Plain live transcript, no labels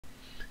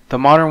The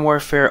Modern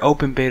Warfare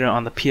open beta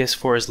on the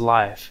PS4 is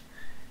live.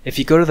 If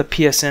you go to the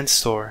PSN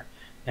store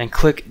and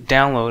click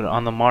download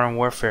on the Modern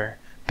Warfare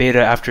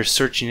beta after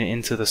searching it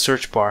into the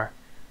search bar,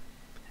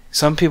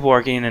 some people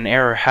are getting an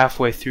error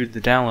halfway through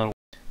the download.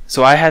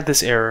 So I had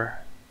this error.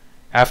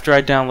 After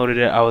I downloaded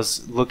it, I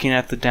was looking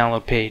at the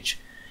download page,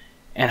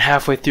 and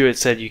halfway through it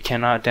said you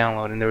cannot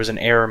download, and there was an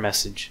error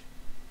message.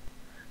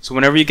 So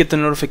whenever you get the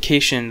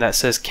notification that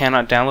says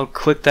cannot download,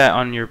 click that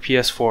on your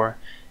PS4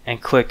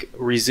 and click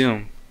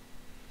resume.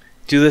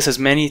 Do this as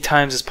many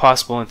times as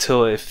possible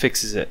until it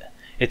fixes it.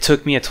 It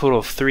took me a total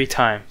of 3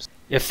 times.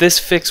 If this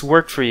fix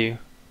worked for you,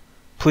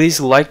 please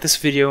like this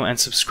video and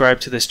subscribe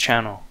to this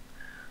channel.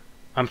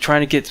 I'm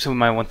trying to get to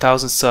my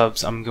 1,000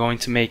 subs. I'm going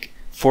to make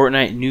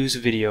Fortnite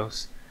news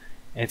videos.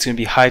 And it's going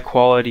to be high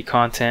quality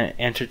content,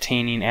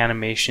 entertaining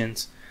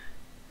animations.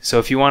 So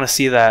if you want to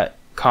see that,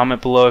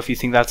 comment below if you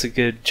think that's a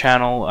good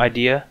channel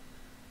idea.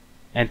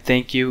 And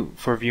thank you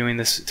for viewing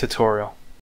this tutorial.